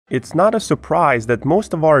It's not a surprise that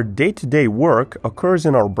most of our day-to-day work occurs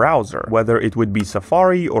in our browser, whether it would be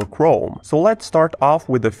Safari or Chrome. So let's start off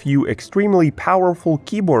with a few extremely powerful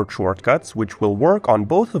keyboard shortcuts which will work on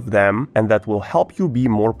both of them and that will help you be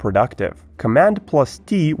more productive. Command plus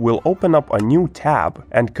T will open up a new tab,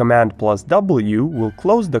 and Command plus W will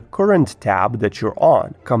close the current tab that you're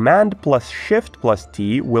on. Command plus Shift plus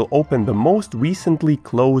T will open the most recently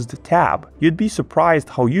closed tab. You'd be surprised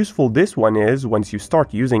how useful this one is once you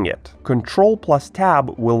start using it. Control plus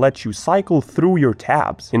Tab will let you cycle through your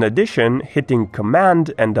tabs. In addition, hitting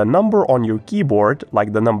Command and a number on your keyboard,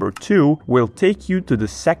 like the number 2, will take you to the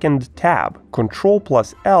second tab. Control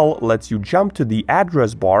plus L lets you jump to the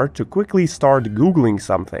address bar to quickly start Googling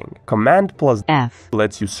something. Command plus F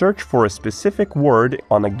lets you search for a specific word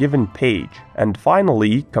on a given page. And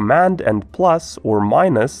finally, Command and plus or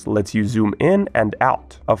minus lets you zoom in and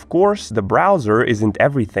out. Of course, the browser isn't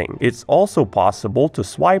everything. It's also possible to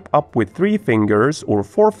swipe up with 3 fingers or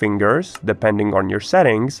 4 fingers, depending on your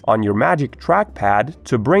settings, on your Magic Trackpad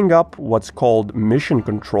to bring up what's called Mission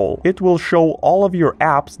Control. It will show all of your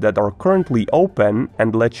apps that are currently open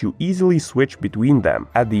and let you easily switch between them.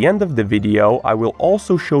 At the end of the video, I will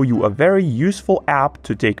also show you a very useful app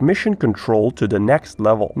to take Mission Control to the next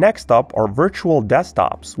level. Next up are virtual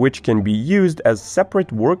desktops, which can be used as separate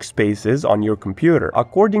workspaces on your computer.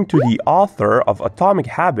 According to the author of Atomic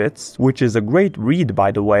Habits, which is a great read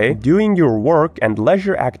by the way, doing your work and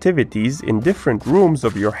leisure activities in different rooms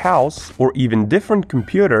of your house or even different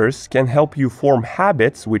computers can help you form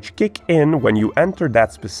habits which kick in when you enter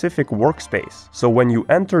that specific workspace. So when you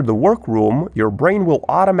enter the workroom, your brain will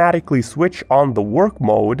automatically switch on the work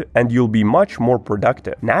mode and you'll be much more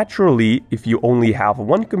productive. Naturally, if you only have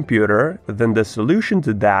one computer, then the solution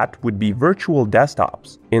to that would be virtual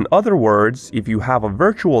desktops. In other words, if you have a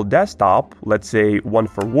virtual desktop, let's say one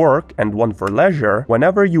for work and one for leisure,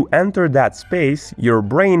 whenever you enter that space, your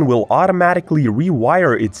brain will automatically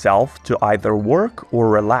rewire itself to either work or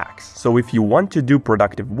relax. So if you want to do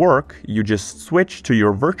productive work, you just switch to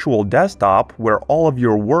your virtual desktop where all of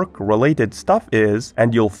your work-related stuff is,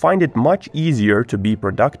 and you'll find it much easier to be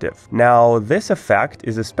productive. Now, this effect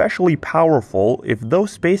is especially powerful if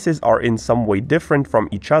those spaces are in some way different from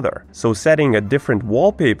each other. So setting a different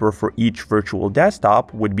wallpaper for each virtual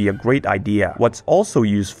desktop would be a great idea. What's also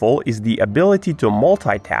useful is the ability to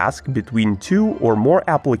multitask between 2 or more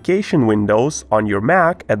application windows on your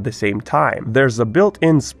Mac at the same time. There's a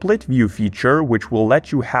built-in split view feature which will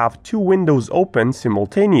let you have 2 windows open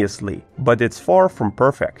simultaneously, but it's far from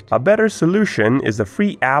perfect. A better solution is a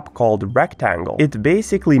free app called Rectangle. It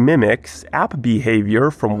basically mimics app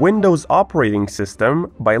behavior from Windows operating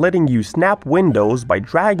system by letting you snap windows by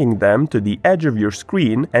dragging them to the edge of your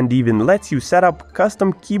screen, and even lets you set up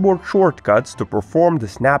custom keyboard shortcuts to perform the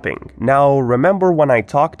snapping. Now, remember when I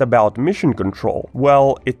talked about Mission Control?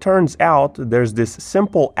 Well, it turns out there's this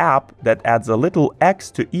simple app that adds a little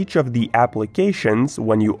X to each of the applications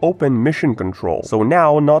when you open Mission Control. So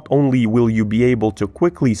now, not only will you be able to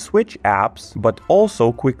quickly switch apps, but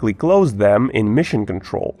also quickly close them in Mission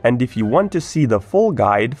Control. And if you want to see the full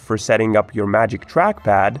guide for setting up your Magic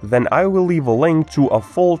Trackpad, then I will leave a link to a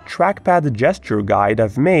full trackpad gesture guide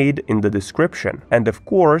I've made in the description. And of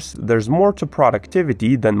course, there's more to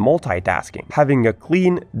productivity than multitasking. Having a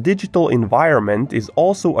clean digital environment is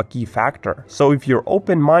also a key factor. So if you're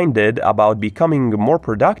open-minded about becoming more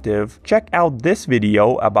productive, check out this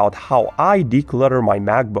video about how I declutter my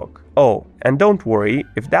MacBook. Oh, and don't worry,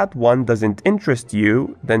 if that one doesn't interest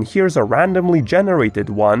you, then here's a randomly generated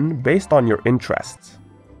one based on your interests.